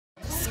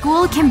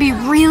school can be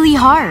really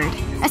hard.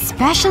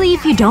 Especially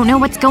if you don't know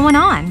what's going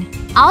on.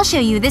 I'll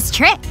show you this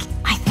trick.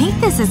 I think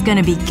this is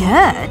gonna be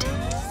good.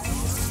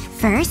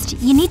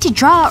 First, you need to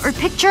draw or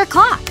picture a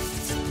clock.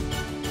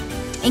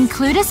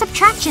 Include a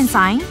subtraction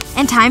sign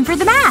and time for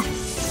the math.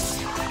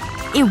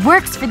 It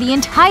works for the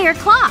entire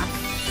clock.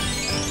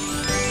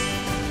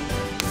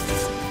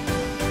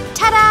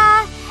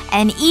 Ta-da!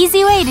 An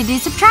easy way to do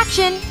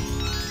subtraction.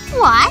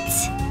 What?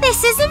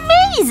 This is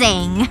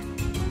amazing!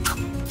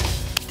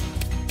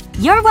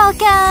 You're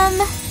welcome!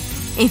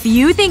 If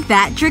you think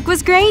that trick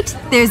was great,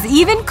 there's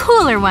even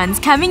cooler ones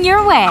coming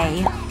your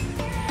way.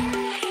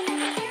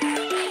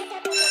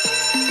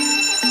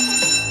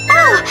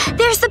 Oh!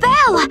 There's the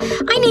bell!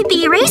 I need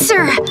the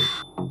eraser!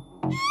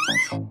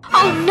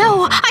 Oh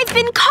no! I've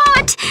been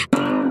caught!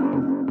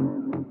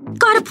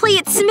 Gotta play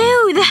it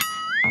smooth.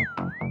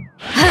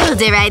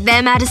 Hold it right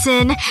there,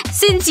 Madison.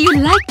 Since you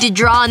like to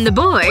draw on the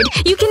board,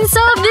 you can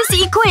solve this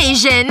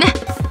equation.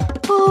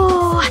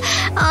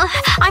 Oh,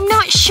 I'm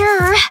not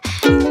sure.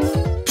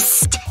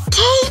 Psst!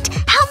 Kate!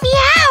 Help me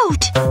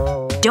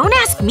out! Don't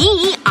ask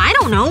me. I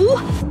don't know.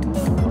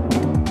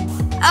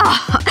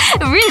 Oh,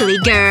 really,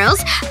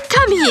 girls?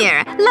 Come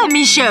here. Let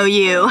me show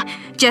you.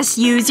 Just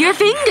use your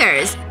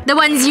fingers. The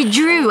ones you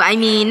drew, I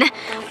mean.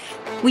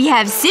 We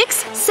have 6,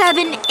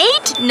 7,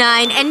 8,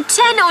 9, and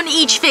 10 on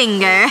each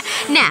finger.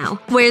 Now,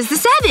 where's the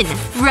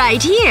 7?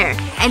 Right here.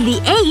 And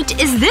the 8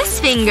 is this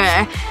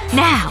finger.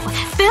 Now,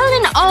 fill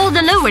in all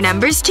the lower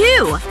numbers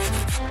too.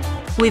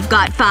 We've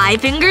got 5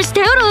 fingers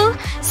total.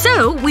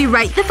 So, we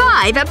write the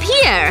 5 up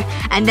here.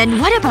 And then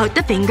what about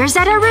the fingers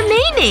that are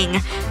remaining?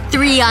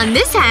 3 on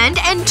this hand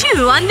and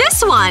 2 on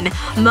this one.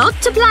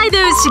 Multiply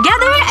those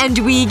together and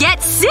we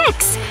get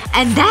 6.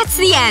 And that's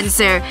the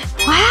answer.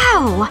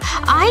 Wow!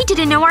 I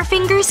didn't know our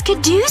fingers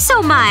could do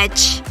so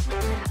much.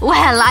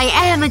 Well, I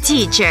am a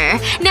teacher.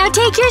 Now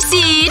take your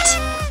seat.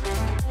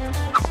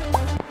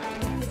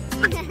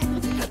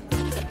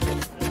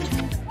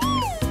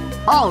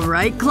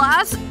 Alright,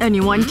 class.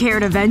 Anyone care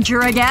to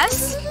venture a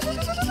guess?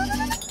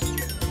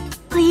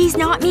 Please,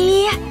 not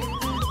me.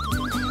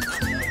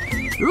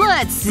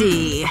 Let's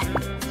see.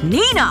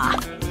 Nina!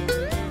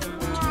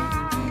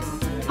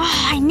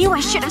 Oh, I knew I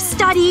should have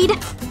studied.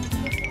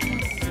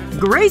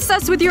 Grace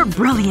us with your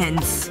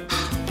brilliance.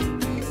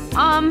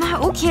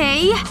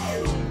 Okay.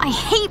 I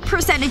hate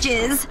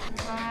percentages.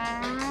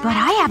 But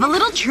I have a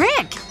little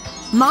trick.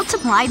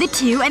 Multiply the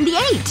 2 and the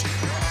 8.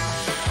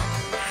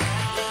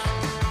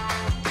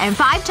 And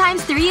 5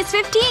 times 3 is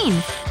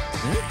 15.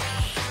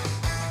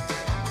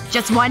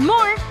 Just one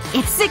more.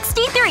 It's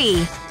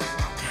 63.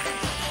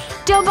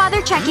 Don't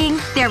bother checking.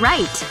 They're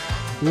right.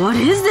 What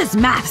is this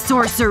math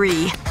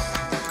sorcery?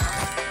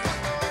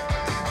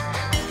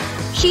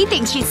 She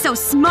thinks she's so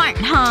smart,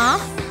 huh?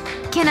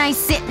 Can I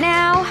sit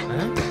now?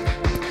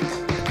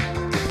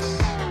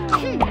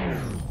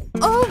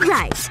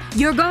 Alright.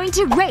 You're going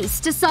to race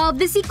to solve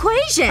this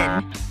equation.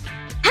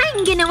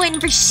 I'm gonna win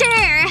for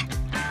sure.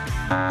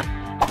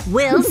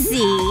 We'll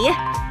see.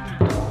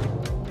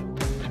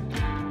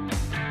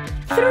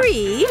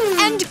 3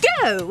 and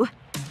go!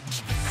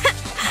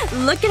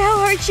 Look at how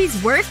hard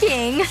she's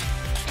working.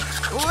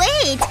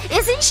 Wait,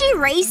 isn't she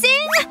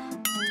racing?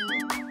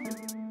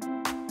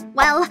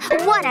 Well,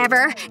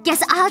 whatever.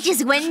 Guess I'll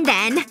just win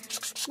then.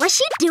 What's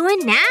she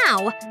doing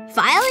now?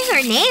 Filing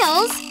her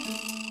nails?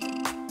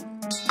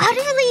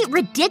 Utterly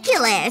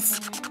ridiculous.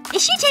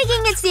 Is she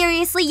taking it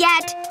seriously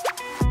yet?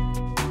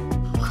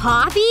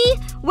 Coffee?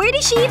 Where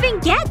did she even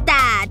get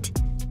that?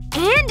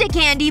 And a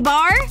candy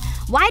bar?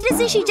 Why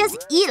doesn't she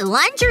just eat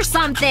lunch or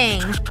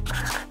something?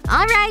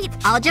 Alright,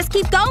 I'll just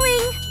keep going.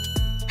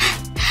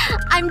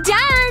 I'm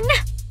done!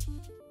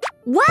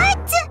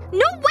 What? No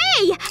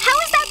way! How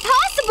is that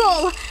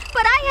possible?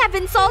 But I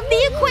haven't solved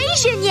the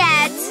equation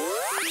yet!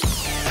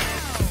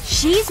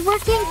 She's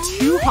working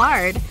too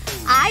hard.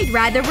 I'd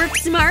rather work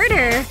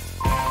smarter.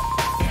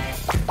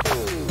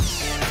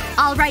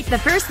 I'll write the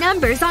first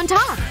numbers on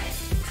top.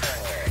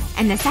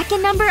 And the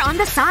second number on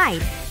the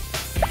side.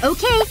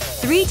 Okay,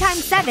 3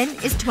 times 7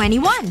 is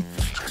 21.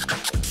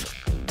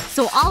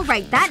 So I'll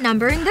write that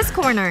number in this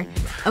corner.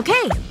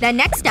 Okay, then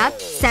next up,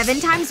 7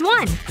 times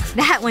 1.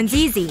 That one's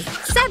easy.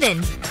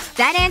 7.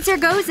 That answer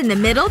goes in the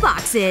middle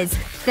boxes.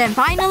 Then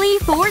finally,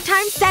 4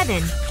 times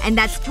 7. And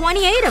that's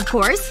 28, of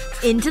course,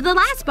 into the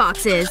last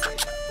boxes.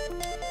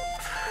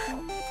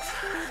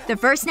 The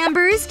first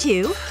number is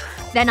 2.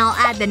 Then I'll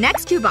add the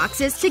next 2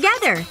 boxes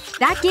together.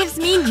 That gives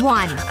me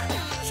 1.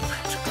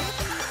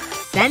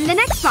 Then the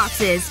next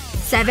boxes.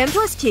 7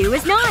 plus 2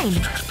 is 9.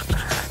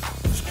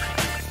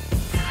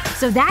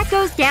 So that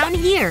goes down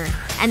here.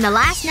 And the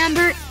last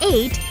number,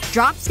 8,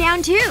 drops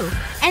down too.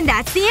 And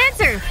that's the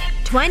answer.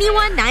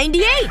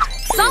 2198.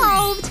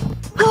 Solved!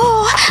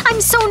 Oh, I'm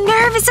so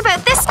nervous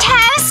about this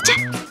test!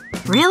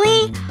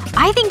 Really?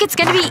 I think it's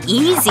gonna be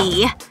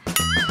easy.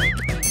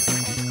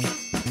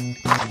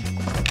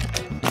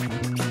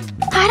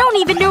 I don't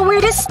even know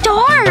where to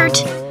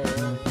start.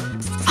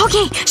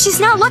 Okay, she's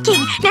not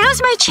looking.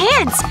 Now's my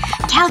chance.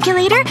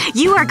 Calculator,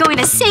 you are going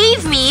to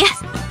save me.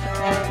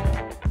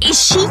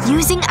 Is she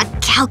using a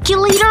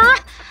calculator?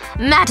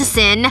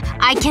 Madison,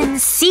 I can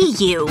see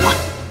you.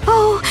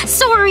 Oh,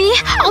 sorry.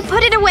 I'll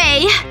put it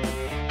away.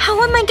 How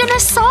am I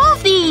gonna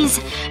solve these?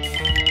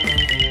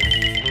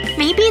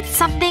 Maybe it's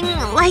something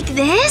like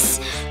this?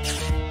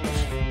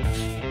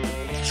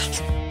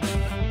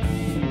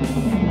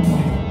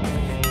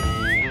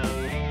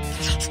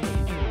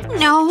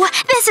 No,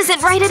 this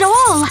isn't right at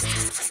all.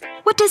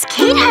 What does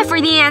Kate have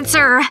for the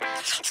answer?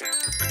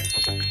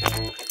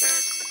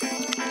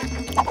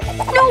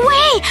 No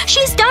way!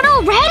 She's done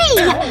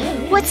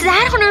already! What's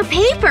that on her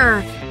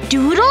paper?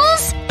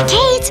 Doodles?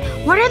 Kate,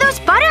 what are those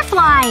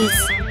butterflies?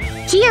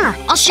 Here,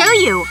 I'll show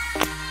you.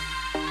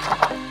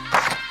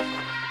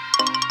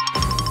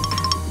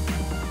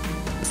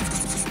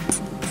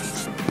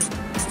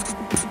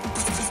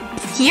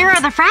 Here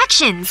are the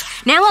fractions.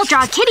 Now I'll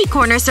draw kitty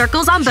corner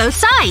circles on both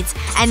sides,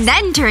 and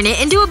then turn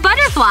it into a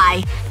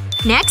butterfly.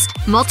 Next,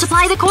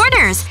 multiply the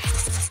corners.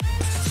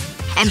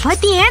 And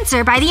put the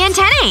answer by the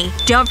antennae.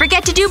 Don't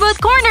forget to do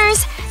both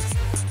corners.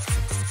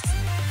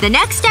 The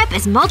next step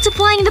is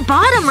multiplying the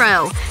bottom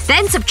row.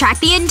 Then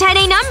subtract the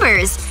antennae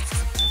numbers.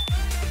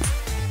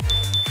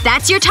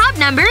 That's your top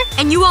number,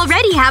 and you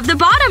already have the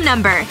bottom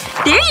number.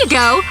 There you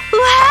go!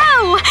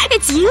 Wow!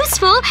 It's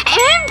useful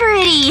and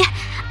pretty!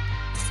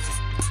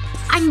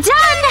 I'm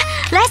done!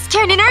 Let's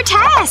turn in our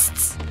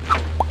tests!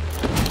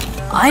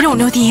 I don't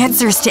know the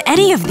answers to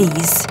any of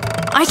these.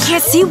 I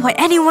can't see what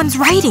anyone's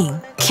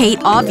writing. Kate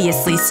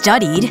obviously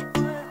studied.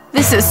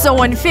 This is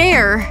so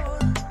unfair.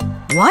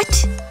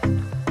 What?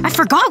 I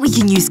forgot we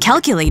can use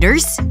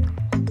calculators.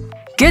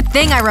 Good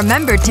thing I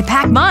remembered to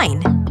pack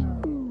mine.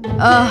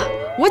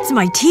 What's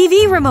my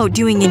TV remote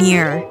doing in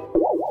here?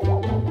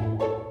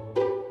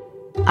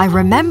 I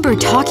remember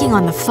talking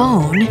on the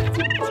phone.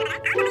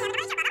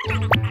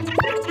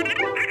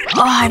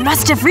 Oh, I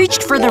must have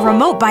reached for the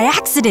remote by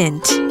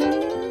accident.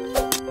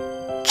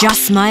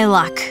 Just my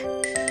luck.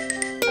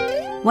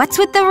 What's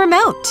with the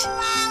remote?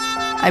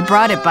 I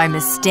brought it by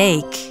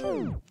mistake.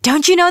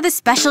 Don't you know the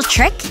special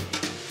trick?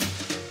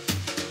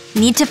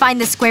 Need to find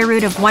the square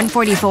root of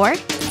 144?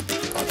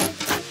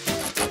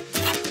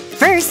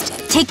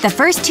 First, take the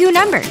first two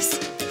numbers.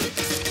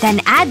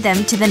 Then add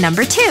them to the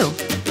number 2.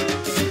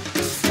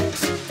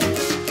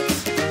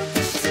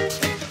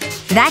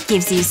 That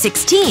gives you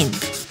 16.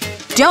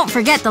 Don't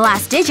forget the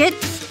last digit.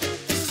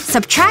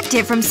 Subtract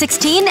it from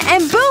 16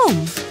 and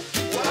boom!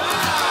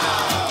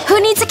 Wow. Who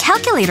needs a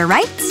calculator,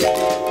 right?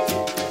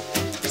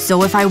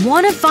 So if I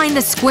want to find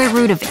the square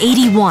root of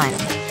 81,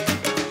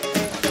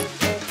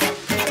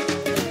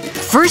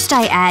 first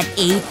I add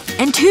 8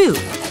 and 2.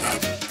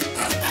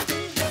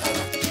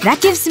 That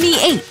gives me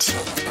 8.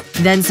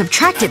 Then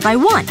subtract it by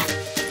 1.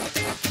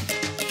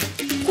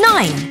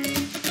 9.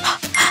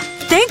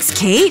 Thanks,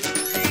 Kate!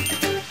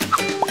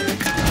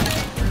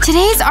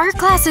 Today's art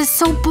class is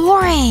so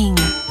boring.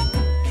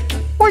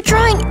 We're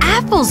drawing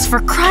apples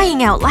for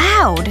crying out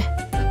loud.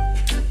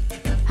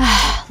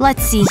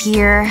 Let's see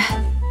here.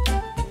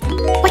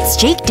 What's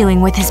Jake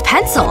doing with his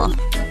pencil?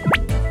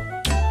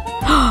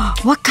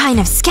 What kind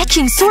of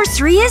sketching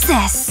sorcery is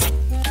this?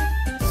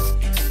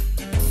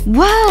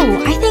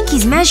 Whoa, I think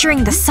he's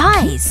measuring the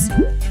size.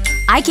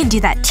 I can do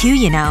that too,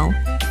 you know.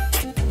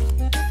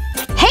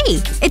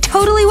 Hey, it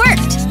totally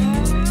worked!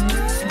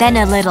 Then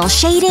a little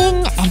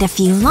shading and a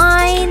few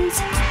lines.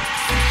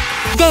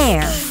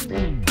 There.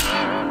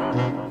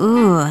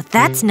 Ooh,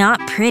 that's not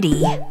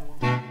pretty.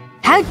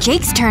 How'd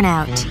Jake's turn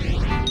out?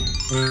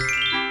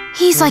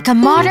 He's like a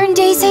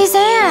modern-day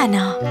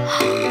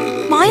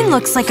Cézanne. Mine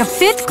looks like a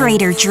 5th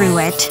grader drew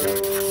it.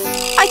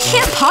 I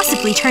can't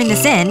possibly turn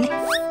this in.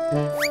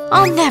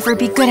 I'll never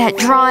be good at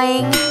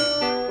drawing.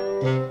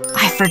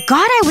 I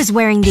forgot I was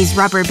wearing these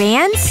rubber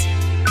bands.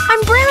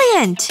 I'm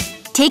brilliant!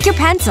 Take your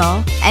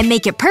pencil and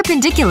make it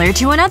perpendicular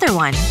to another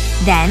one.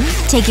 Then,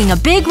 taking a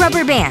big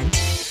rubber band,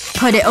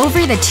 put it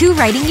over the 2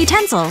 writing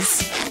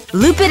utensils.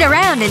 Loop it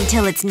around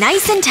until it's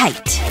nice and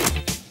tight.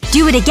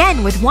 Do it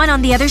again with one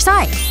on the other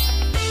side.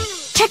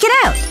 Check it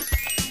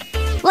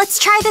out! Let's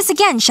try this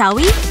again, shall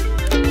we?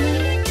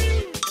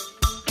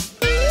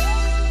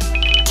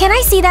 Can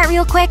I see that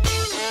real quick?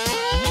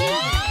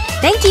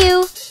 Thank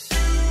you!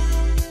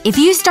 If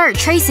you start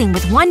tracing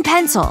with one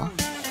pencil,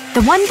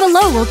 the one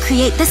below will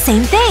create the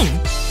same thing.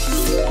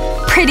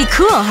 Pretty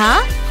cool,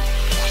 huh?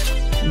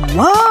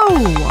 Whoa!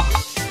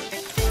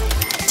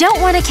 Don't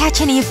want to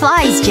catch any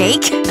flies,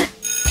 Jake.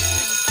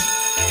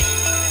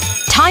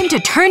 Time to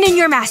turn in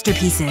your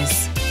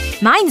masterpieces.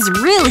 Mine's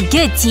really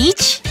good,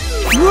 Teach.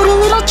 What a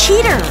little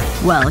cheater!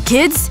 Well,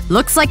 kids,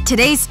 looks like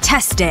today's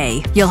test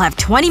day. You'll have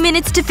 20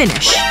 minutes to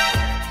finish.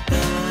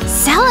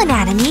 Cell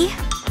anatomy?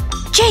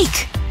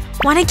 Jake,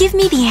 wanna give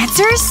me the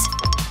answers?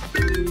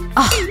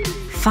 Oh,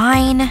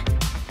 fine.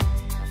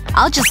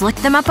 I'll just look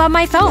them up on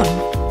my phone.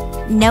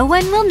 No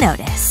one will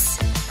notice.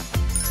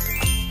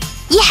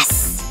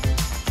 Yes!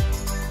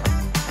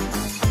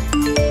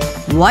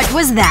 What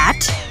was that?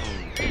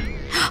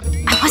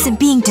 I wasn't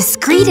being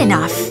discreet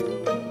enough.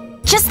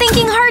 Just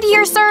thinking hard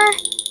here, sir.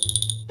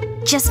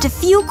 Just a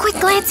few quick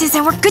glances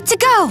and we're good to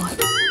go.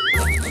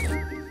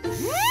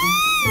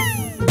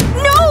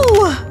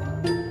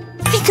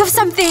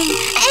 something!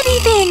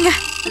 Anything!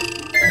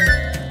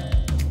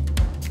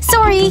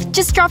 Sorry,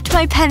 just dropped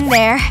my pen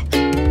there.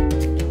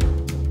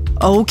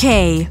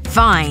 Okay,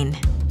 fine.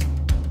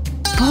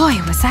 Boy,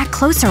 was that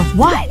close or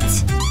what?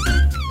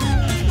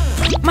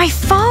 My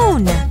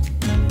phone!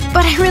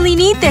 But I really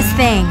need this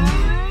thing.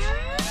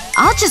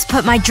 I'll just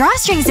put my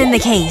drawstrings in the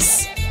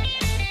case.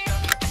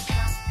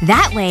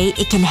 That way,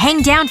 it can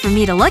hang down for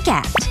me to look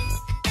at.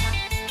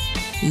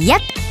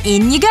 Yep,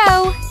 in you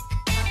go.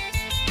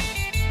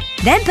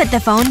 Then put the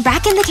phone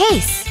back in the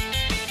case.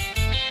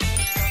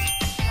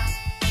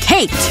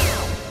 Kate!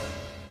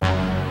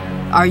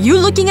 Are you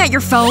looking at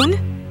your phone?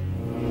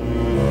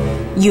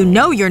 You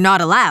know you're not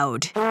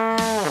allowed.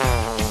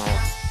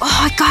 Oh,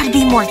 I gotta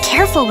be more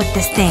careful with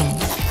this thing.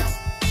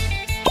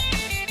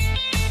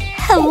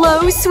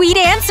 Hello, sweet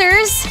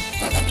answers!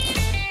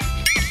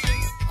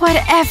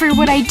 Whatever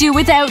would I do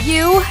without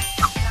you?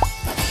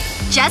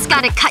 Just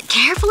gotta cut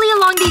carefully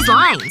along these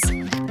lines.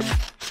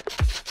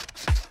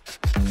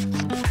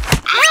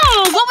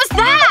 Ow! What was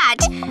that?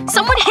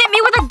 Someone hit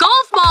me with a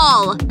golf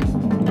ball!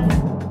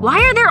 Why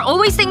are there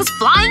always things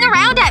flying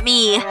around at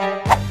me?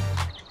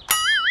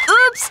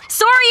 Oops!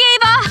 Sorry,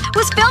 Ava!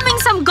 Was filming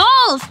some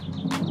golf!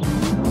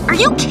 Are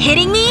you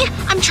kidding me?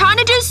 I'm trying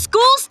to do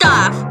school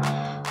stuff!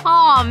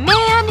 Aw,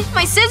 man.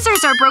 My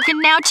scissors are broken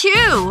now,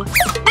 too.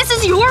 This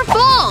is your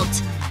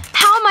fault!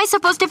 How am I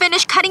supposed to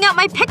finish cutting out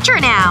my picture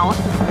now?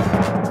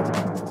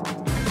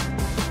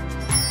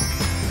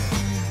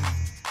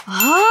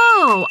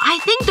 Oh, I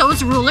think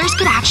those rulers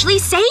could actually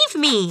save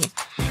me.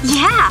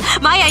 Yeah,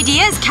 my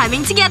idea is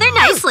coming together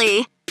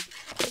nicely.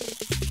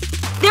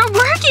 They're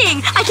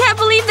working! I can't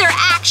believe they're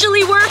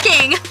actually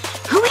working!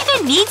 Who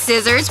even needs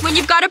scissors when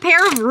you've got a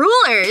pair of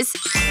rulers?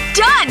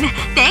 Done!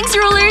 Thanks,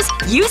 rulers.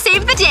 You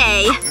saved the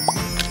day.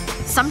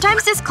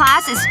 Sometimes this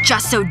class is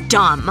just so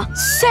dumb.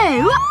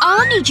 So,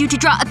 I'll need you to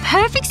draw a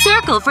perfect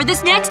circle for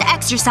this next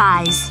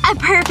exercise. A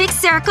perfect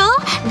circle?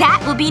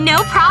 That will be no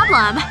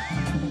problem.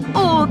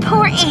 Oh,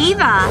 poor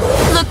Ava.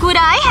 Look what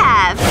I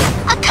have.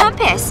 A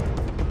compass.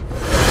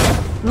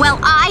 Well,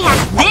 I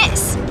have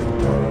this.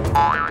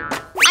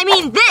 I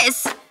mean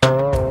this.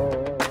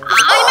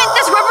 I meant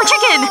this rubber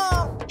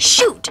chicken!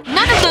 Shoot!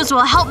 None of those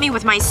will help me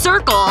with my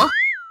circle.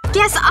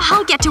 Guess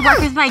I'll get to work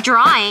with my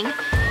drawing.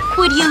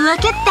 Would you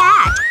look at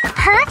that?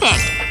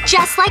 Perfect!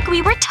 Just like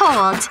we were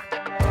told.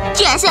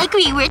 Just like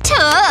we were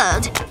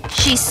told.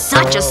 She's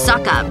such a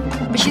suck-up.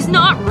 But she's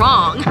not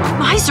wrong.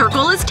 My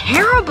circle is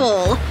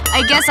terrible.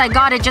 I guess I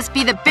gotta just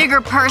be the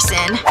bigger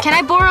person. Can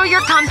I borrow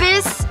your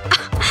compass?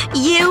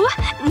 You?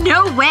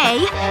 No way.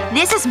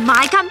 This is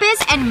my compass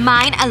and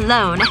mine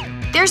alone.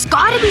 There's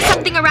gotta be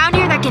something around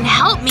here that can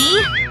help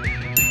me.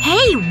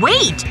 Hey,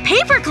 wait!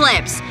 Paper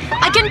clips!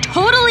 I can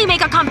totally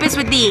make a compass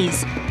with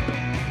these.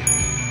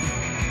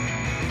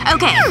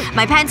 Okay,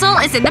 my pencil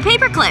is in the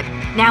paper clip.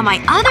 Now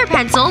my other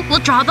pencil will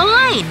draw the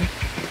line.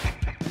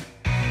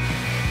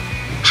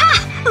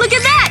 Ha! Look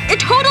at that! It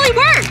totally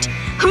worked!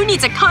 Who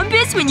needs a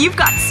compass when you've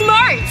got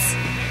smarts?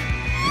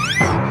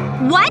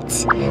 What?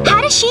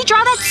 How does she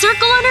draw that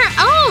circle on her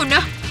own?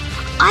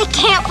 I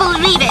can't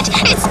believe it!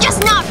 It's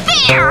just not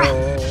fair!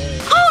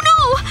 Oh no!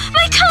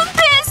 My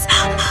compass!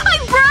 I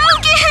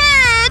broke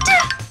it!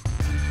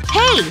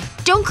 Hey,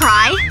 don't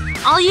cry.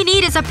 All you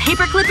need is a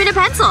paperclip and a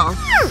pencil.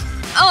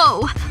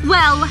 Oh,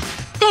 well,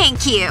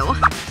 thank you.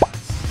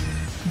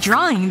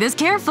 Drawing this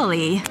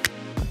carefully.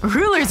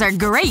 Rulers are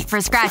great for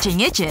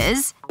scratching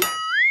itches.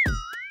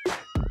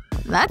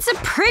 That's a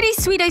pretty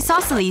sweet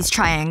isosceles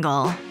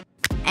triangle.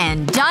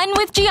 And done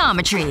with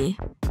geometry.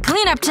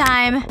 Cleanup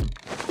time.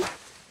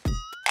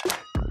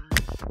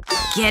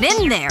 Get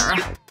in there.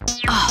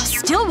 Oh,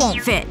 still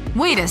won't fit.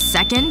 Wait a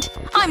second.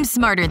 I'm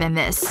smarter than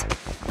this.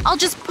 I'll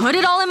just put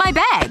it all in my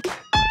bag.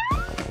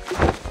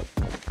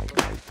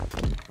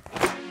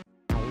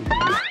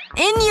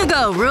 In you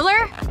go,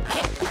 ruler!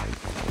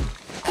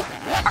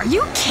 Are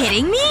you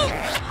kidding me?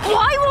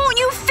 Why won't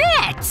you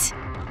fit?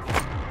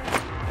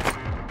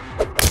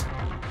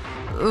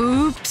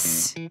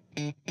 Oops.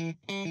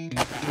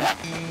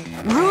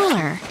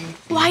 Ruler,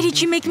 why did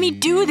you make me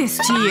do this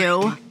to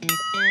you?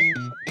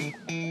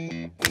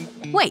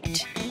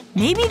 Wait.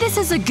 Maybe this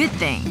is a good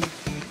thing.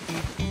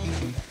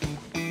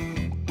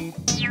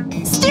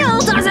 Still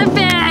doesn't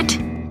fit!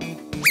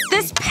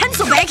 This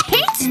pencil bag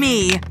hates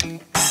me!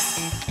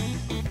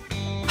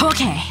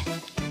 Okay.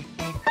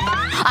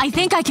 I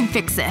think I can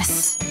fix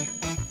this.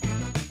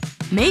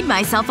 Made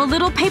myself a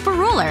little paper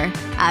ruler.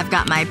 I've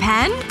got my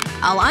pen.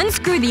 I'll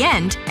unscrew the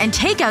end and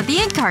take out the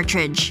ink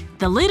cartridge.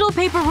 The little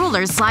paper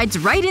ruler slides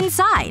right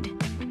inside.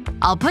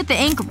 I'll put the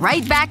ink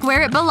right back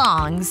where it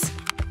belongs.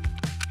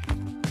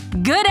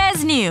 Good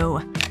as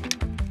new.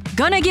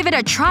 Gonna give it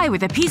a try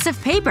with a piece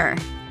of paper.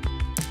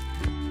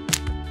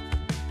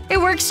 It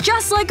works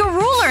just like a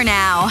ruler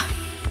now.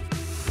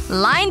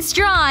 Lines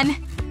drawn.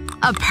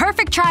 A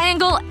perfect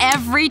triangle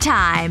every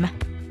time.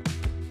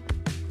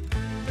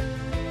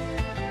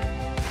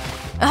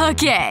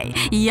 Okay.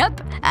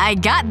 Yep. I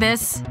got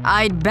this.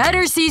 I'd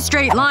better see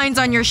straight lines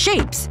on your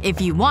shapes if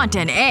you want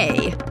an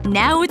A.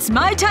 Now it's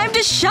my time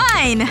to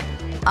shine!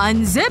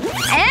 Unzip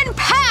and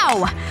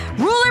pow!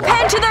 Ruler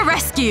pen to the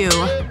rescue!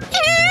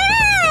 Ew!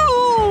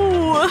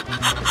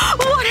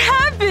 What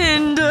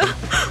happened?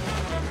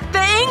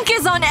 The ink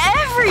is on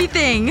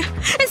everything!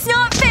 It's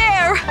not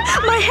fair!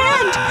 My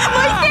hand!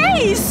 My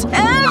face!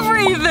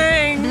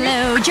 Everything!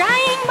 Blow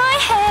drying my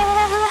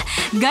hair.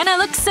 Gonna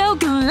look so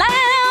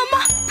glam!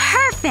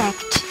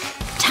 Perfect!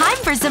 Time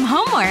for some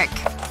homework.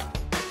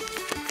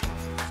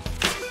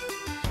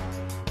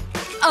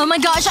 Oh my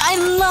gosh, I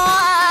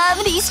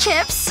love these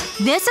chips!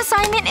 This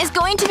assignment is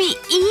going to be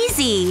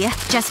easy.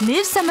 Just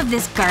move some of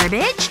this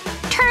garbage.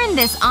 Turn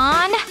this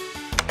on.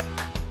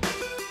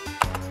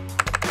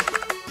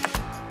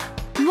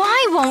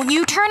 Why won't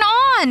you turn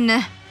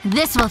on?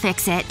 This will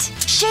fix it.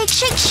 Shake,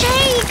 shake,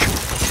 shake!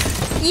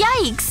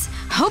 Yikes.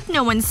 Hope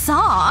no one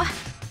saw.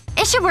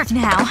 It should work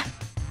now.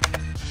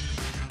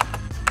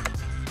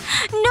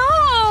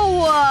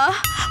 No!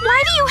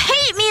 Why do you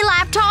hate me,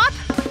 laptop?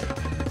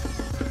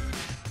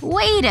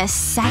 Wait a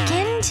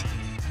second.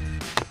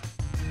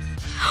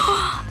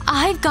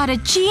 I've got a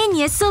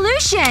genius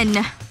solution!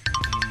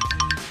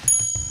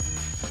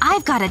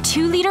 I've got a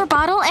 2-liter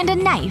bottle and a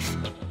knife.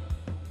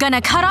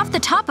 Gonna cut off the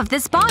top of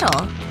this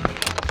bottle.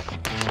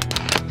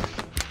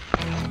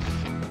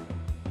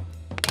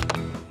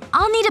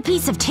 I'll need a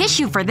piece of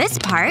tissue for this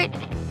part.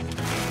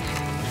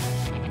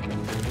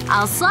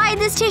 I'll slide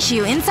this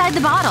tissue inside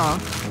the bottle.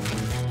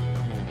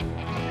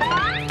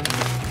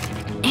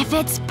 It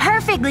fits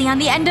perfectly on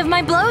the end of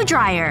my blow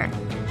dryer.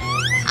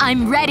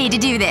 I'm ready to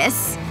do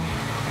this.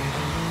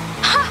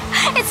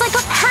 It's like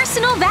a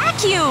personal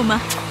vacuum!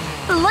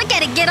 Look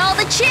at it get all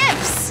the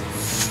chips!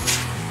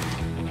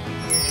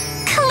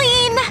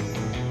 Clean!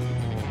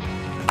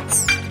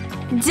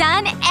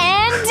 Done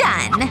and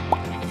done.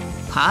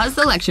 Pause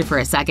the lecture for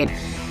a second.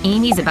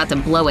 Amy's about to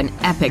blow an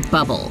epic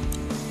bubble.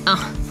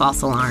 Ugh,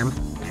 false alarm.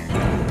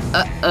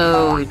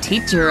 Uh-oh,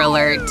 teacher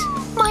alert.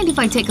 Mind if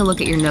I take a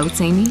look at your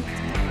notes, Amy?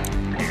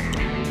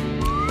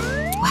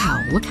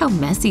 Wow, look how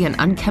messy and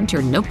unkempt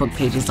your notebook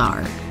pages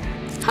are.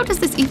 How does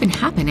this even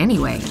happen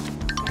anyway?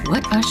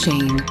 What a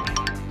shame.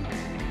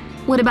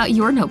 What about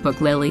your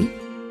notebook, Lily?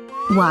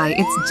 Why,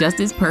 it's just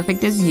as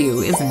perfect as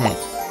you, isn't it?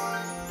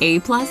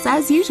 A+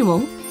 as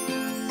usual.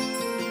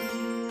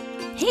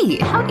 Hey,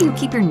 how do you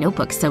keep your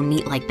notebook so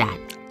neat like that?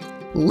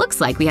 Looks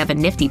like we have a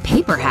nifty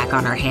paper hack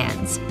on our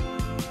hands.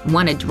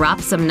 Want to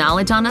drop some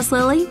knowledge on us,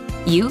 Lily?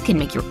 You can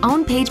make your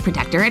own page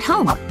protector at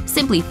home.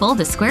 Simply fold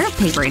a square of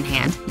paper in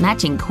hand,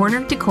 matching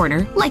corner to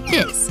corner, like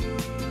this.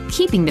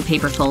 Keeping the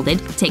paper folded,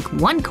 take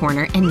one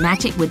corner and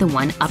match it with the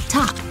one up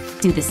top.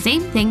 Do the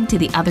same thing to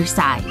the other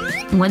side.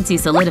 Once you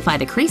solidify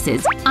the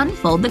creases,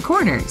 unfold the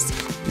corners.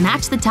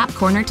 Match the top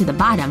corner to the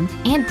bottom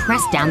and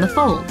press down the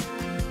fold.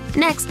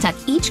 Next, tuck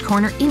each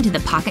corner into the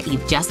pocket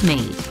you've just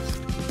made.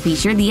 Be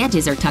sure the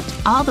edges are tucked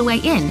all the way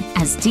in,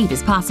 as deep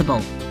as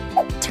possible.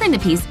 Turn the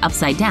piece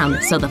upside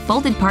down so the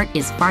folded part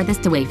is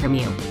farthest away from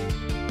you.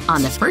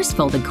 On the first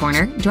folded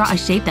corner, draw a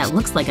shape that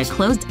looks like a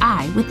closed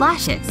eye with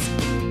lashes.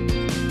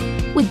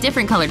 With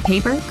different colored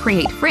paper,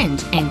 create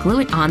fringe and glue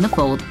it on the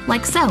fold,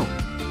 like so.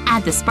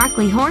 Add the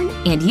sparkly horn,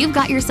 and you've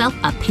got yourself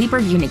a paper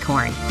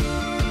unicorn.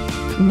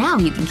 Now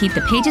you can keep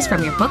the pages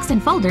from your books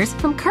and folders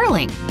from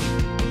curling.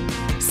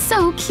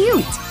 So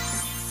cute!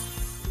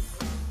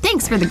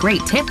 Thanks for the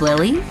great tip,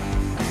 Lily!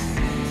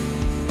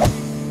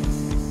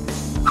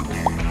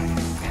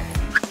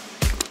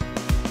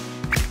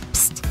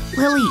 Psst,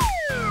 Lily!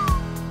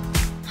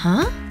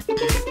 Huh?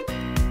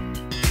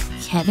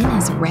 Kevin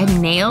has red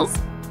nails?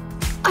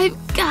 I've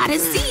gotta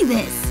see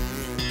this!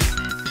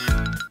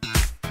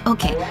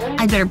 Okay,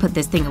 I better put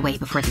this thing away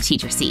before the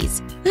teacher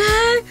sees.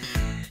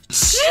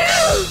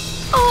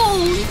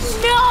 Oh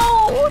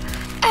no!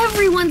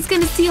 Everyone's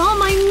gonna see all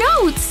my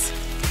notes!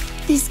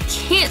 This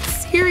can't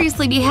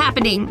seriously be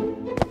happening.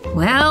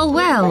 Well,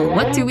 well,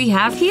 what do we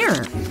have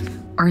here?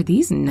 Are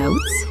these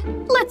notes?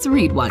 Let's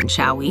read one,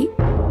 shall we?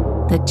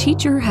 The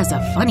teacher has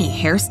a funny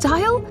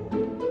hairstyle?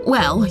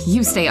 Well,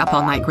 you stay up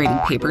all night grading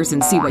papers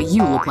and see what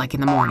you look like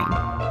in the morning.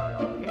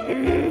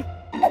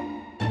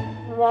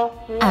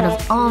 Out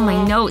of all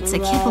my notes, I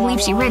can't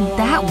believe she read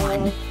that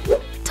one.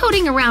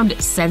 Toting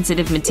around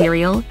sensitive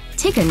material,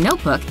 take a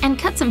notebook and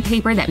cut some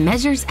paper that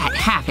measures at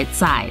half its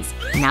size.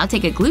 Now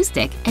take a glue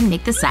stick and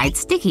make the sides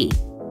sticky.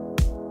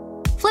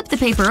 Flip the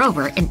paper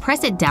over and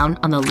press it down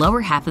on the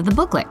lower half of the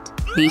booklet.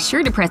 Be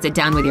sure to press it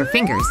down with your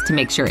fingers to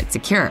make sure it's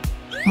secure.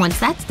 Once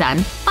that's done,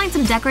 find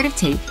some decorative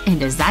tape and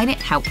design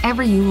it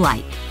however you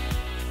like.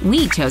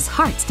 We chose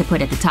hearts to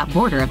put at the top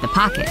border of the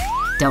pocket.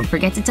 Don't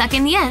forget to tuck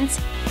in the ends.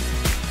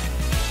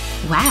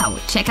 Wow,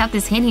 check out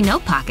this handy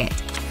note pocket.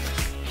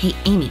 Hey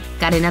Amy,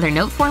 got another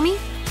note for me?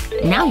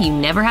 Now you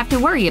never have to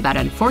worry about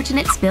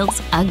unfortunate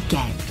spills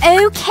again.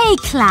 Okay,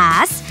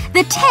 class.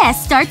 The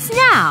test starts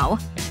now.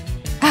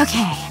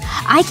 Okay,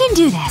 I can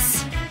do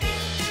this.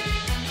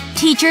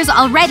 Teacher's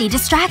already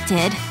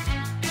distracted.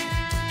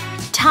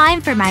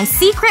 Time for my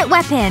secret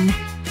weapon.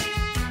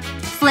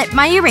 Flip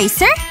my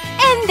eraser,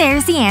 and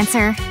there's the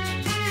answer.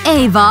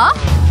 Ava,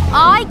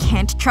 I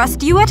can't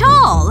trust you at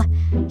all.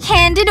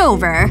 Hand it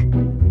over.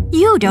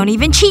 You don't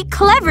even cheat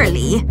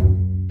cleverly.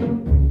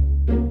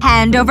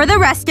 Hand over the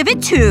rest of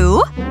it,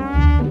 too.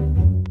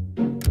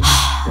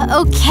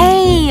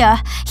 Okay,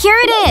 here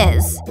it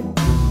is.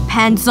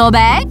 Pencil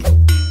bag.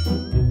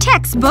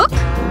 Textbook.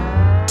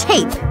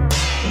 Tape.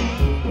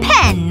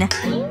 Pen.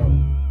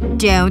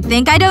 Don't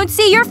think I don't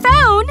see your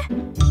phone.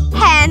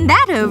 Hand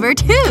that over,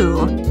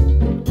 too.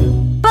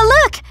 But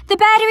look! The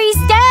battery's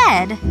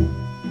dead.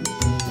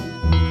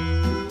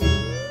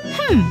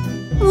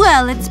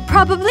 Well, it's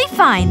probably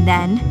fine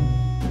then.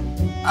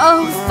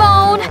 Oh,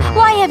 phone!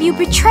 Why have you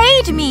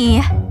betrayed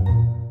me?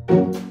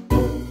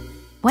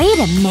 Wait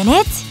a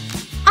minute.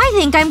 I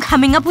think I'm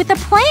coming up with a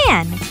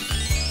plan.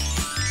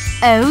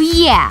 Oh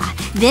yeah.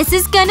 This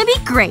is gonna be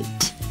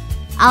great.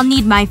 I'll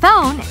need my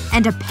phone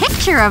and a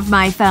picture of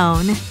my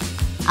phone.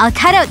 I'll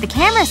cut out the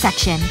camera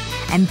section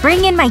and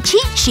bring in my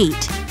cheat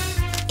sheet.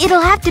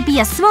 It'll have to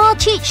be a small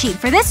cheat sheet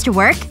for this to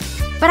work,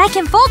 but I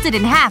can fold it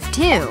in half,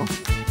 too.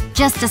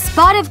 Just a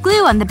spot of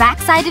glue on the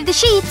backside of the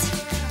sheet,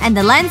 and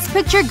the lens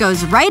picture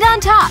goes right on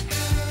top.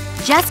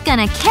 Just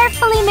gonna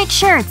carefully make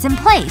sure it's in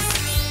place.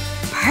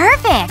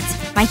 Perfect!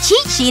 My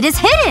cheat sheet is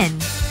hidden!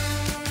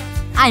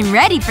 I'm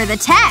ready for the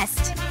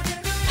test.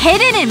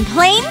 Hidden in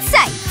plain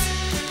sight.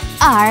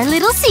 Our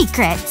little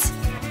secret.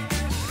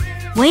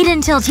 Wait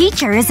until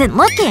teacher isn't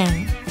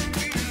looking.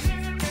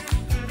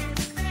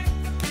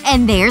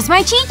 And there's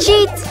my cheat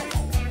sheet.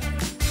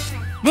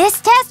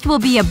 This test will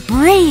be a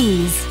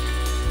breeze.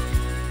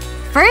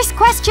 First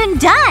question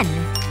done.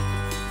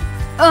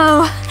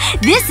 Oh,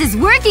 this is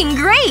working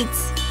great!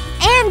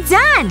 And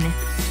done!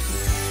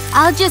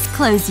 I'll just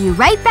close you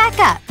right back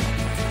up.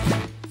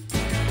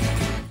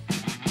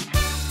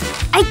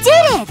 I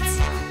did it!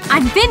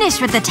 I'm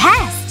finished with the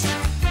test.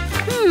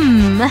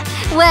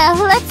 Well,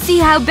 let's see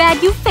how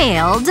bad you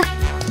failed.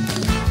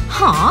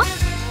 Huh?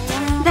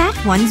 That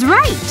one's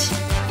right.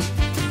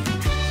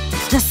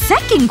 The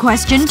second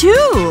question,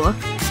 too.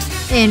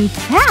 In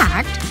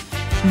fact,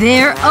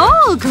 they're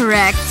all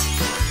correct.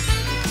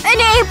 An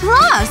A+.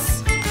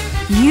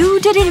 You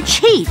didn't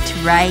cheat,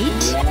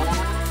 right?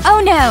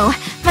 Oh no.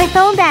 My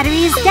phone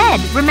battery is dead,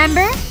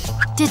 remember?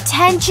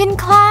 Detention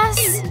class?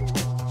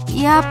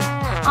 Yep.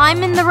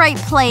 I'm in the right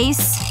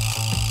place.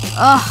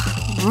 Ugh.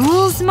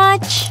 Rules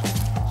much?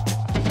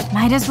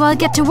 Might as well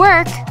get to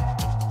work.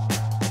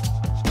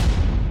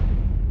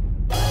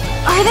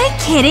 Are they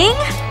kidding?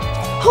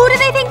 Who do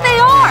they think they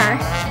are?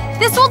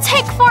 This will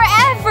take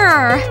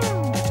forever!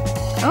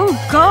 Oh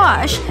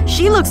gosh,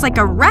 she looks like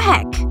a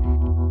wreck.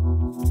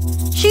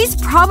 She's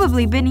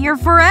probably been here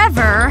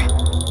forever.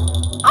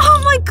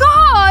 Oh my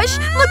gosh!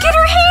 Look at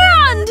her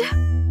hand!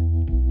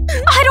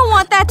 I don't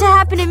want that to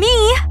happen to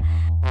me.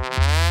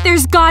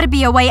 There's gotta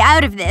be a way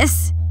out of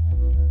this.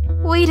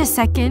 Wait a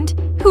second.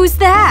 Who's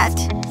that?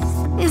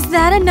 Is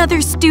that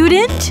another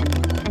student?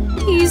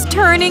 He's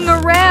turning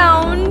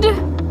around.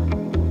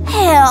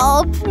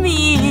 Help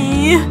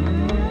me.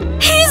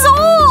 He's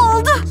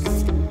old!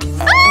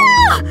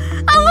 Ah!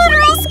 A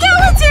literal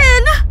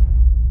skeleton!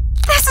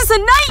 This is a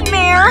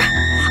nightmare!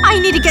 I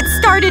need to get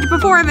started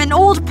before I'm an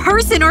old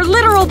person or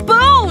literal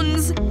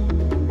bones!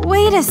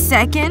 Wait a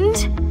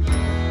second.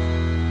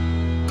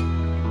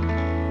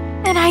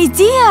 An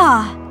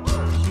idea!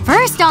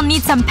 First, I'll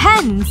need some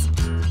pens.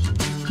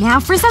 Now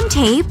for some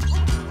tape.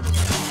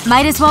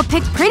 Might as well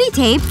pick pretty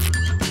tape.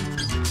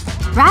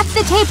 Wrap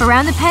the tape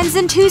around the pens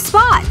in 2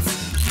 spots.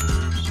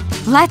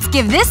 Let's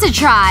give this a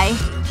try.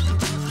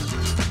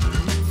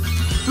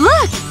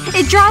 Look!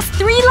 It draws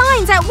 3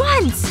 lines at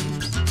once!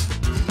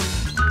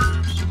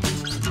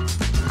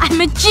 I'm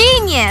a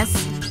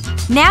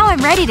genius! Now I'm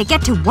ready to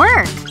get to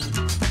work.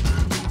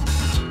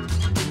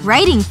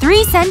 Writing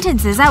 3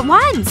 sentences at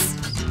once.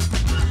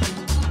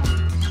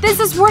 This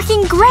is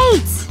working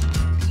great!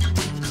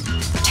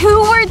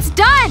 2 words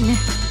done!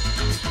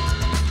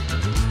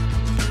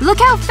 Look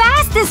how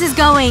fast this is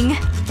going!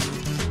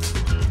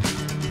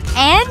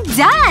 And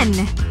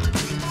done!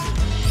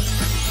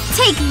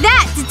 Take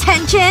that,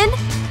 detention!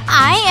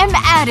 I am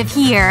out of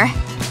here.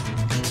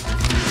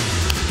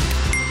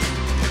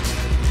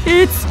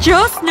 It's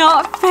just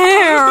not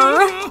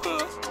fair.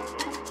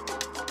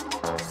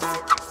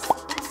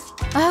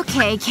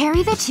 Okay,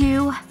 carry the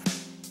 2.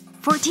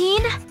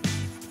 14?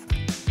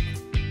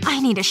 I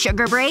need a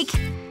sugar break.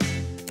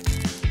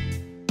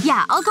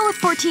 Yeah, I'll go with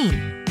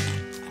 14.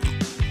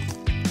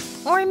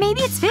 Or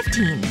maybe it's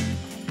 15.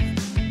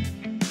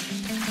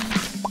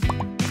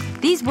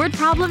 These word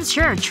problems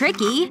sure are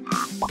tricky.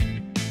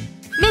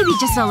 Maybe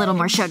just a little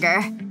more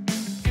sugar.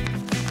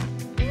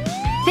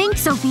 Think,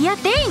 Sophia,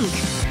 think!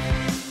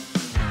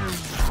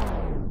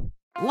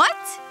 What?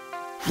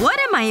 What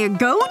am I, a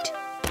goat?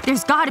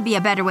 There's gotta be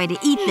a better way to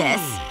eat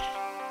this.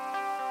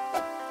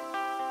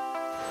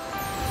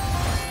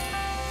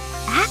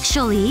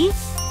 Actually…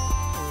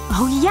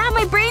 Oh yeah,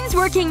 my brain's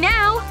working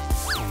now!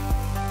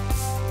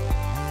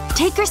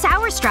 Take your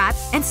sour strap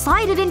and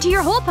slide it into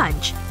your hole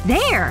punch.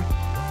 There!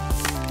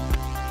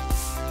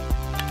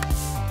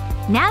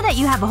 Now that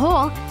you have a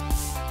hole,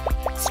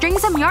 string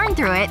some yarn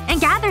through it and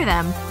gather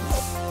them.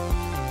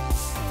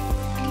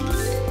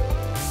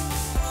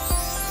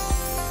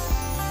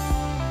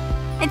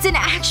 It's an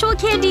actual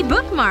candy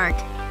bookmark.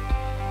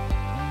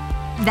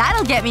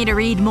 That'll get me to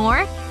read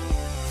more.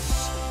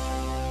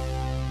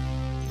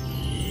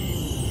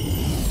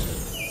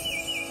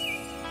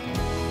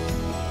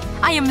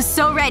 I am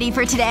so ready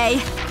for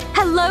today.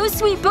 Hello,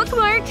 sweet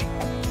bookmark.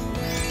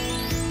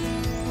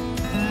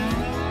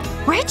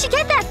 Where'd you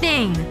get that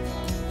thing?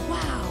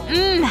 Wow.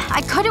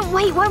 I couldn't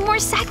wait one more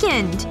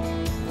second.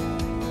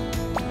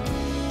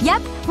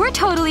 Yep, we're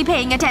totally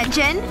paying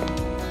attention.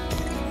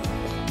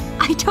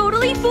 I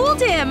totally fooled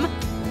him.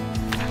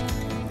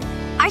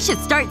 I should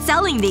start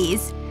selling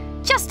these.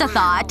 Just a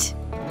thought.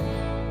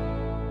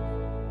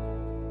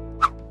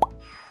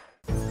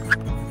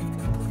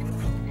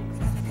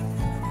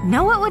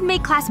 Know what would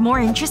make class more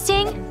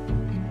interesting?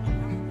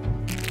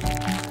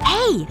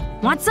 Hey!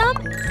 Want some?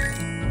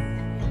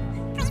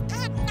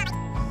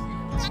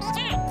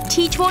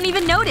 Teach won't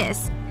even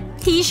notice.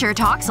 He sure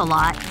talks a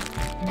lot.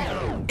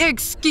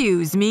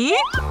 Excuse me?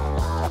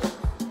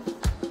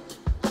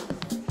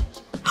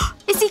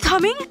 Is he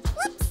coming?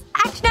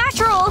 Act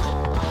natural!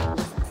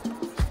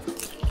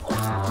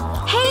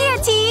 Hey,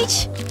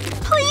 Teach!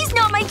 Please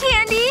not my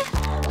candy!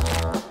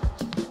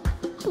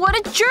 What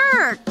a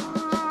jerk!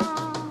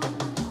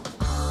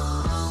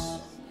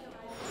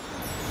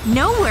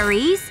 No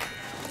worries.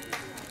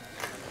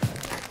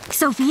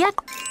 Sophia?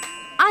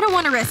 I don't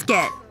want to risk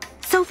it.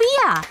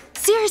 Sophia!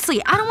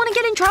 Seriously, I don't want to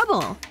get in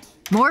trouble.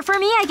 More for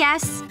me, I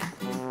guess.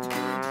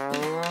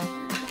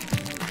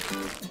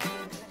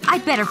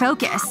 I'd better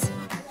focus.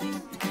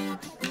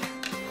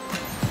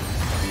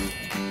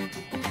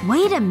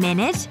 Wait a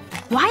minute.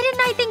 Why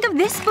didn't I think of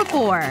this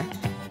before?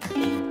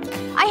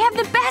 I have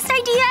the best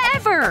idea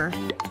ever!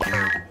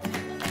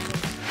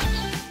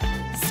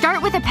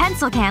 Start with a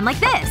pencil can like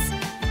this.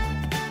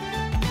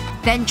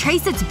 Then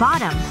trace its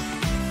bottom.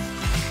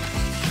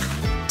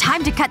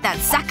 Time to cut that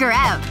sucker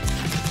out.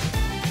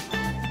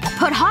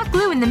 Put hot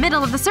glue in the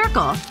middle of the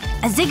circle.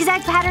 A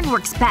zigzag pattern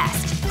works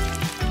best.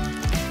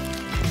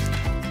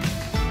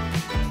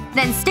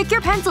 Then stick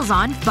your pencils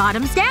on,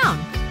 bottoms down.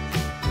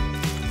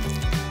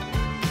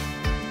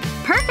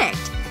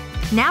 Perfect!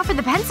 Now for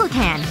the pencil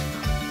can.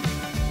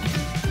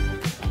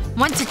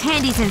 Once your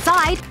candy's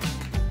inside,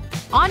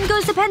 on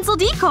goes the pencil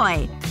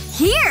decoy.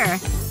 Here!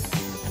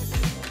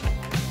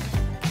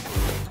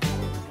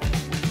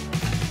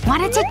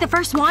 Wanna take the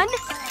first one?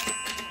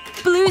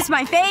 Blue's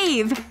my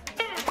fave.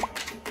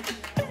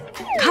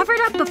 Cover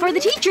it up before the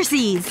teacher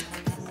sees.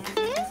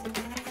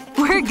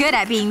 We're good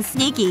at being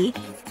sneaky.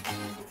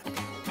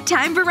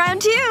 Time for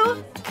round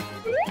 2.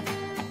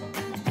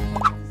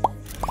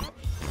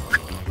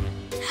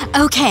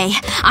 Okay,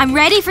 I'm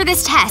ready for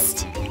this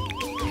test.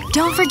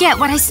 Don't forget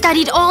what I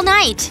studied all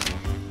night.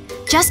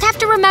 Just have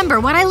to remember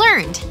what I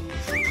learned.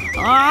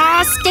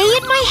 Stay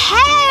in my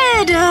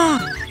head!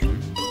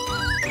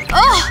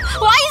 Ugh!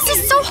 Why is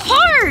this so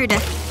hard?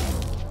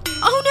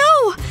 Oh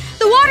no!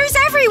 The water's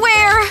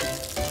everywhere!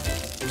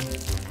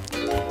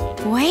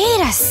 Wait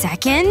a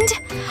second.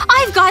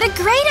 I've got a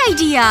great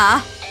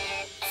idea!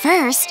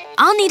 First,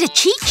 I'll need a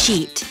cheat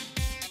sheet.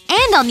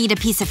 And I'll need a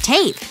piece of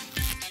tape.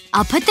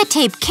 I'll put the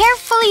tape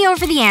carefully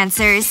over the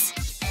answers.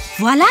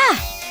 Voila!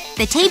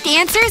 The taped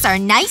answers are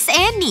nice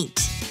and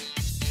neat.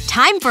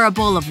 Time for a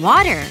bowl of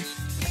water.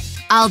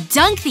 I'll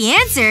dunk the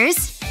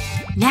answers.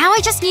 Now I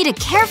just need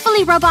to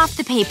carefully rub off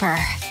the paper.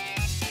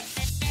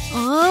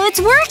 Oh,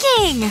 it's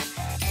working!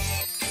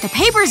 The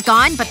paper's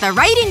gone, but the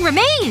writing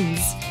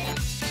remains.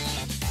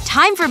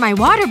 Time for my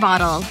water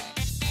bottle.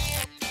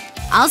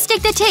 I'll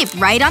stick the tape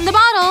right on the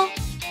bottle.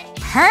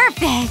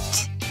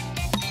 Perfect!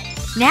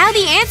 Now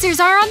the answers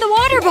are on the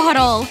water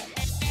bottle.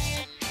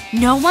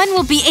 No one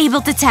will be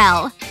able to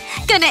tell.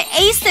 Gonna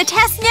ace the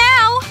test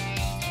now!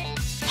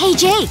 Hey,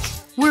 Jake.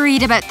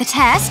 Worried about the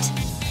test?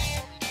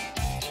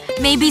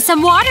 Maybe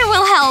some water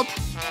will help.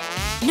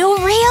 No,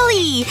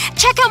 really!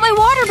 Check out my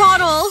water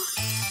bottle!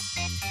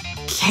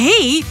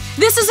 Kate,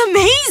 this is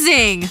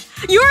amazing!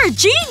 You're a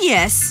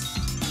genius!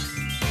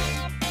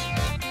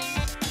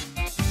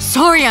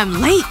 Sorry I'm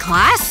late,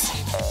 class.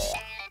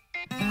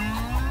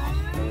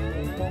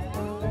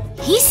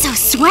 He's so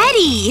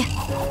sweaty!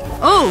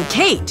 Oh,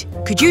 Kate.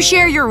 Could you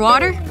share your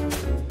water?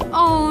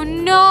 Oh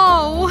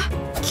no.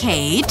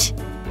 Kate?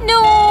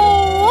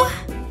 No!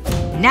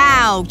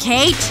 Now,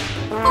 Kate!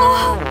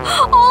 Oh,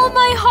 all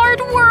my hard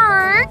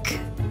work!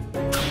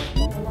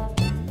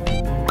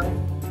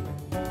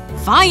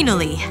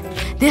 Finally!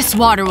 This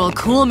water will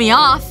cool me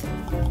off.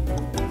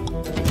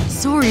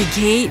 Sorry,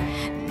 Kate.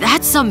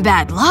 That's some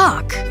bad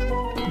luck.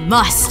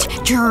 Must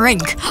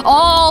drink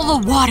all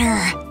the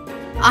water.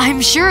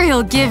 I'm sure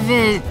he'll give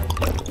it…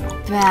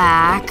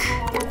 back.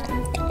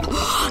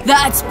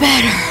 That's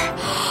better.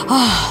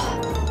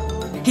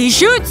 Oh. He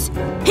shoots.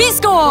 He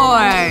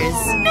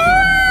scores! No!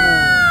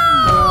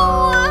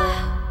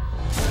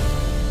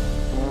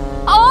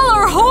 All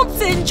our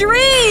hopes and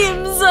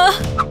dreams!